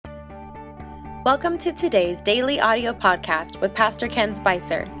Welcome to today's daily audio podcast with Pastor Ken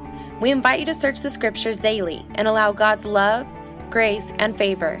Spicer. We invite you to search the scriptures daily and allow God's love, grace, and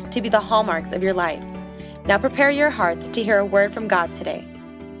favor to be the hallmarks of your life. Now prepare your hearts to hear a word from God today.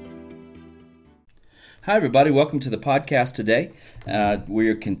 Hi, everybody. Welcome to the podcast today.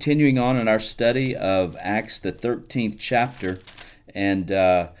 We're continuing on in our study of Acts, the 13th chapter. And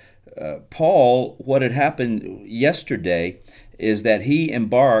Paul, what had happened yesterday is that he and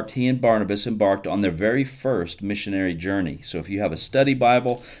Barnabas embarked on their very first missionary journey. So if you have a study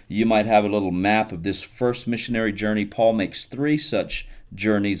Bible, you might have a little map of this first missionary journey. Paul makes 3 such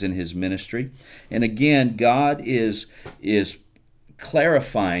journeys in his ministry. And again, God is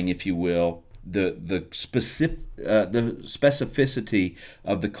clarifying, if you will, the specificity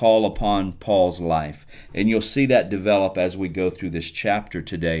of the call upon Paul's life. And you'll see that develop as we go through this chapter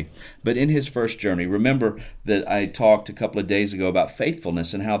today. But in his first journey, remember that I talked a couple of days ago about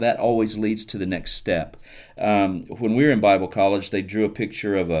faithfulness and how that always leads to the next step. When we were in Bible college, they drew a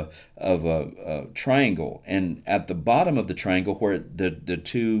picture of a triangle, and at the bottom of the triangle, where the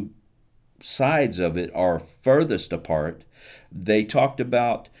two sides of it are furthest apart, they talked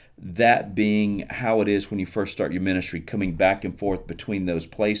about that being how it is when you first start your ministry, coming back and forth between those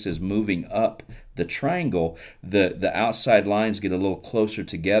places, moving up the triangle. The outside lines get a little closer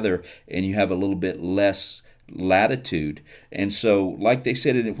together and you have a little bit less latitude. And so, like they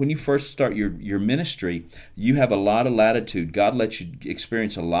said, when you first start your ministry, you have a lot of latitude. God lets you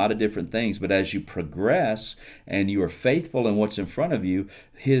experience a lot of different things, but as you progress and you are faithful in what's in front of you,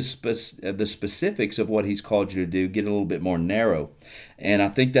 the specifics of what He's called you to do get a little bit more narrow. And I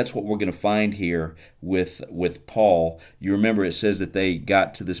think that's what we're going to find here with Paul. You remember it says that they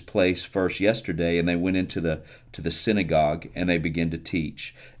got to this place first yesterday, and they went into the synagogue and they began to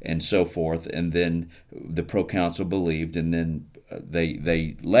teach and so forth. And then the proconsul believed, and then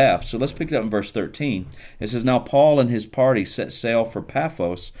they left. So let's pick it up in verse 13. It says, "Now Paul and his party set sail for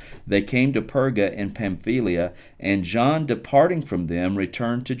Paphos. They came to Perga in Pamphylia, and John, departing from them,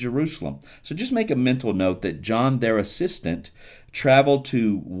 returned to Jerusalem." So just make a mental note that John, their assistant, traveled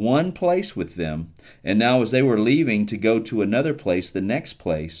to one place with them, and now as they were leaving to go to another place, the next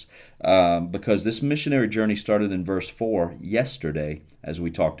place, because this missionary journey started in verse 4 yesterday, as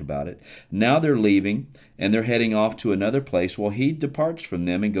we talked about it. Now they're leaving, and they're heading off to another place. Well, he departs from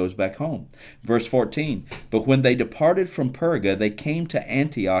them and goes back home. Verse 14, "But when they departed from Perga, they came to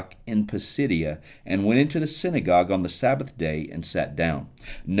Antioch in Pisidia, and went into the synagogue on the Sabbath day and sat down."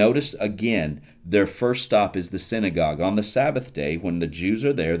 Notice again, their first stop is the synagogue. On the Sabbath day, when the Jews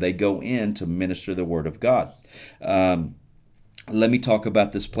are there, they go in to minister the Word of God. Let me talk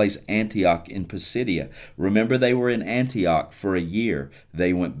about this place, Antioch in Pisidia. Remember, they were in Antioch for a year.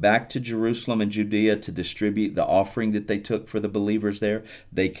 They went back to Jerusalem and Judea to distribute the offering that they took for the believers there.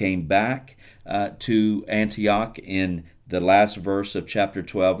 They came back to Antioch in the last verse of chapter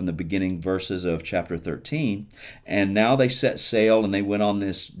 12 and the beginning verses of chapter 13. And now they set sail and they went on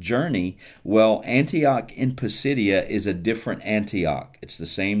this journey. Well, Antioch in Pisidia is a different Antioch. It's the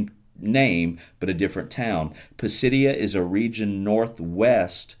same name, but a different town. Pisidia is a region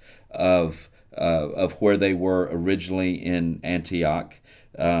northwest of where they were originally in Antioch.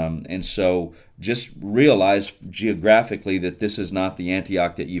 And so just realize geographically that this is not the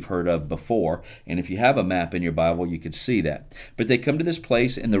Antioch that you've heard of before. And if you have a map in your Bible, you could see that. But they come to this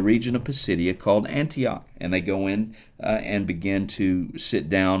place in the region of Pisidia called Antioch, and they go in and begin to sit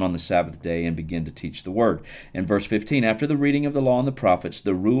down on the Sabbath day and begin to teach the word. In verse 15, "After the reading of the law and the prophets,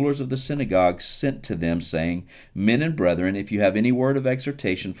 the rulers of the synagogue sent to them, saying, 'Men and brethren, if you have any word of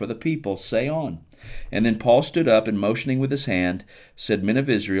exhortation for the people, say on.' And then Paul stood up and motioning with his hand, said, 'Men of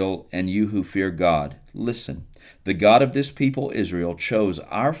Israel, and you who fear God, listen. The God of this people Israel chose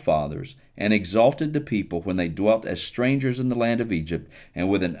our fathers and exalted the people when they dwelt as strangers in the land of Egypt, and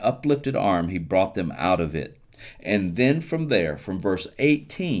with an uplifted arm he brought them out of it.'" And then from there, from verse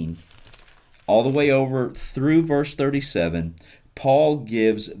 18 all the way over through verse 37, Paul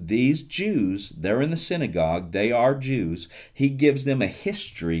gives these Jews, they're in the synagogue, they are Jews, he gives them a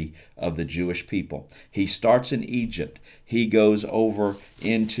history of the Jewish people. He starts in Egypt. He goes over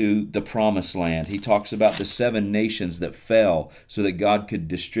into the Promised Land. He talks about the 7 nations that fell so that God could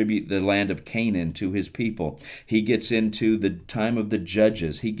distribute the land of Canaan to His people. He gets into the time of the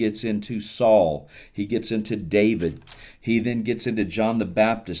Judges. He gets into Saul. He gets into David. He then gets into John the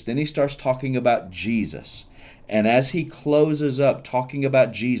Baptist. Then he starts talking about Jesus. And as he closes up talking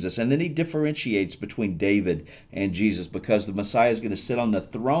about Jesus, and then he differentiates between David and Jesus, because the Messiah is going to sit on the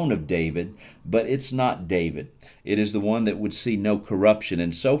throne of David, but it's not David. It is the one that would see no corruption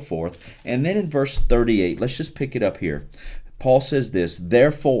and so forth. And then in verse 38, let's just pick it up here. Paul says this,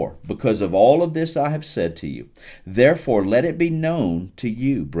 therefore, because of all of this I have said to you, therefore let it be known to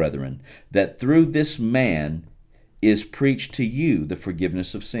you, brethren, that through this man is preached to you the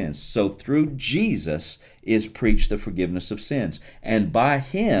forgiveness of sins. So through Jesus is preached the forgiveness of sins. And by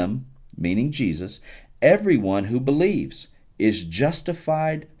him, meaning Jesus, everyone who believes is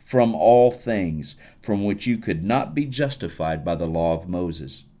justified from all things from which you could not be justified by the law of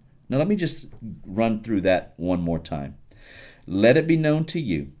Moses. Now let me just run through that one more time. Let it be known to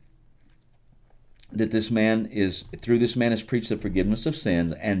you that through this man is preached the forgiveness of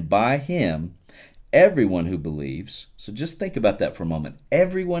sins, and by him everyone who believes, so just think about that for a moment,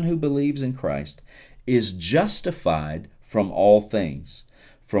 everyone who believes in Christ is justified from all things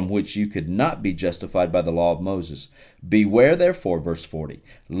from which you could not be justified by the law of Moses. Beware therefore, verse 40,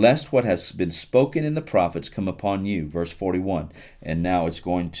 lest what has been spoken in the prophets come upon you, verse 41. And now it's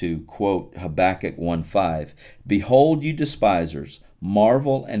going to quote Habakkuk 1:5. Behold, you despisers,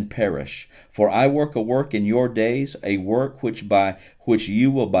 marvel and perish, for I work a work in your days, a work which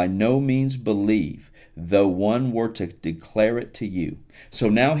you will by no means believe, though one were to declare it to you. So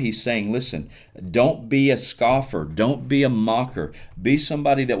now he's saying, listen, don't be a scoffer, don't be a mocker, be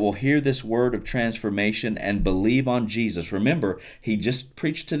somebody that will hear this word of transformation and believe on Jesus. Remember, he just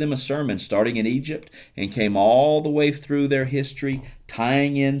preached to them a sermon starting in Egypt and came all the way through their history,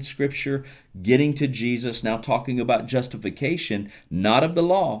 tying in Scripture, getting to Jesus, now talking about justification, not of the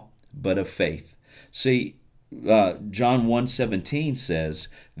law, but of faith. See, John 1:17 says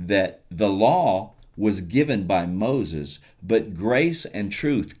that the law was given by Moses, but grace and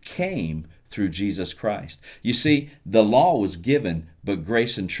truth came through Jesus Christ. You see, the law was given, but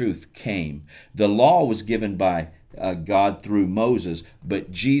grace and truth came. The law was given by God through Moses,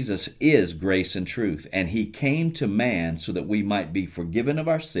 but Jesus is grace and truth, and he came to man so that we might be forgiven of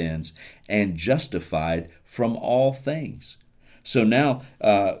our sins and justified from all things. So now,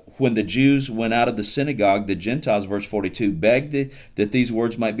 when the Jews went out of the synagogue, the Gentiles, verse 42, begged that these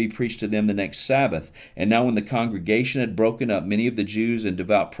words might be preached to them the next Sabbath. And now when the congregation had broken up, many of the Jews and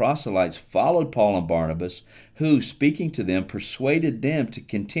devout proselytes followed Paul and Barnabas, who, speaking to them, persuaded them to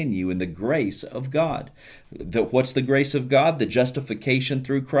continue in the grace of God. What's the grace of God? The justification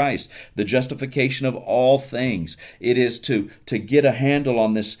through Christ, the justification of all things. It is to get a handle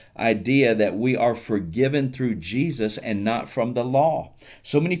on this idea that we are forgiven through Jesus and not from the law.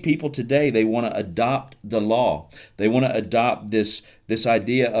 So many people today, they want to adopt the law. They want to adopt this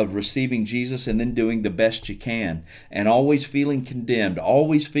idea of receiving Jesus and then doing the best you can, and always feeling condemned,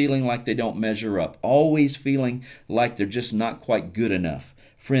 always feeling like they don't measure up, always feeling like they're just not quite good enough.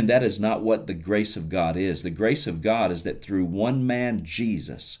 Friend, that is not what the grace of God is. The grace of God is that through one man,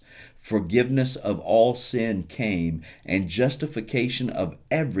 Jesus, forgiveness of all sin came, and justification of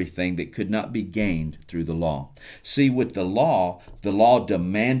everything that could not be gained through the law. See, with the law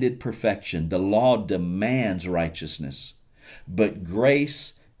demanded perfection. The law demands righteousness. But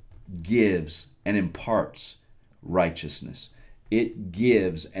grace gives and imparts righteousness. It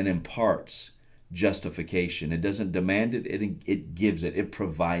gives and imparts justification. It doesn't demand it, it gives it, it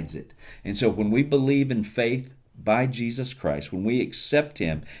provides it. And so when we believe in faith by Jesus Christ, when we accept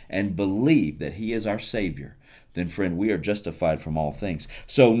him and believe that he is our Savior, then friend, we are justified from all things.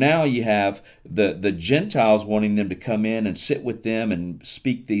 So now you have the Gentiles wanting them to come in and sit with them and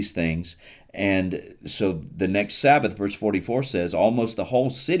speak these things. And so the next Sabbath, verse 44 says, almost the whole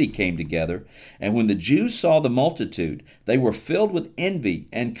city came together. And when the Jews saw the multitude, they were filled with envy,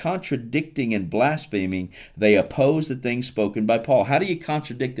 and contradicting and blaspheming, they opposed the things spoken by Paul. How do you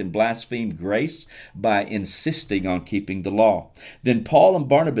contradict and blaspheme grace? By insisting on keeping the law. Then Paul and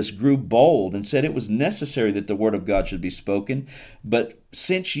Barnabas grew bold and said it was necessary that the word of God should be spoken. But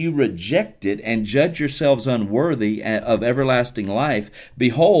since you reject it and judge yourselves unworthy of everlasting life,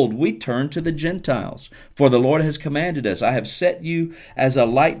 behold, we turn to the Gentiles. For the Lord has commanded us, I have set you as a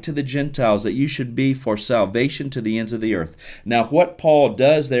light to the Gentiles, that you should be for salvation to the ends of the earth. Now, what Paul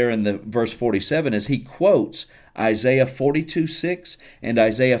does there in the verse 47 is he quotes Isaiah 42:6 and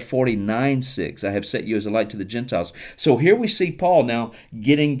Isaiah 49:6. I have set you as a light to the Gentiles. So here we see Paul now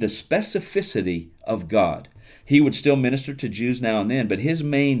getting the specificity of God. He would still minister to Jews now and then, but his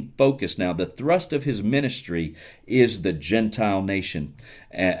main focus now, the thrust of his ministry, is the Gentile nation,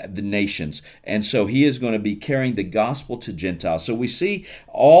 the nations. And so he is going to be carrying the gospel to Gentiles. So we see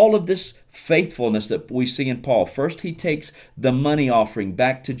all of this faithfulness that we see in Paul. First, he takes the money offering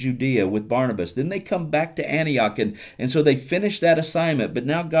back to Judea with Barnabas. Then they come back to Antioch, and so they finish that assignment. But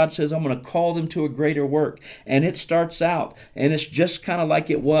now God says, I'm going to call them to a greater work. And it starts out, and it's just kind of like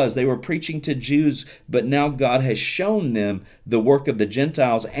it was. They were preaching to Jews, but now God has shown them the work of the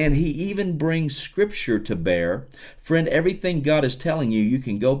Gentiles, and he even brings Scripture to bear. Friend, everything God is telling you, you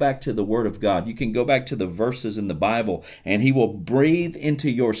can go back to the Word of God. You can go back to the verses in the Bible, and he will breathe into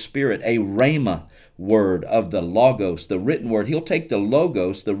your spirit a rhema word of the Logos, the written word. He'll take the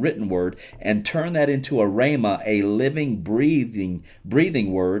Logos, the written word, and turn that into a rhema, a living, breathing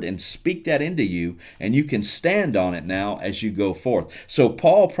word, and speak that into you, and you can stand on it now as you go forth. So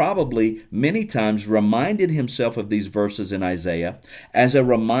Paul probably many times reminded himself of these verses in Isaiah as a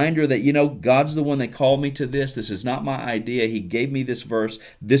reminder that, God's the one that called me to this. This is not my idea. He gave me this verse.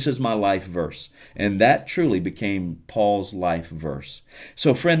 This is my life verse. And that truly became Paul's life verse.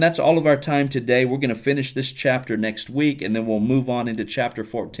 So friend, that's all of our time today. We're going to finish this chapter next week, and then we'll move on into chapter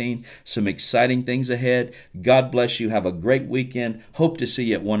 14. Some exciting things ahead. God bless you. Have a great weekend. Hope to see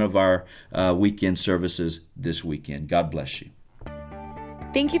you at one of our weekend services this weekend. God bless you.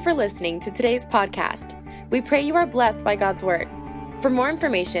 Thank you for listening to today's podcast. We pray you are blessed by God's Word. For more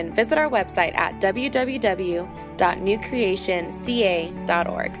information, visit our website at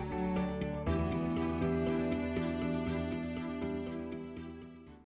www.newcreationca.org.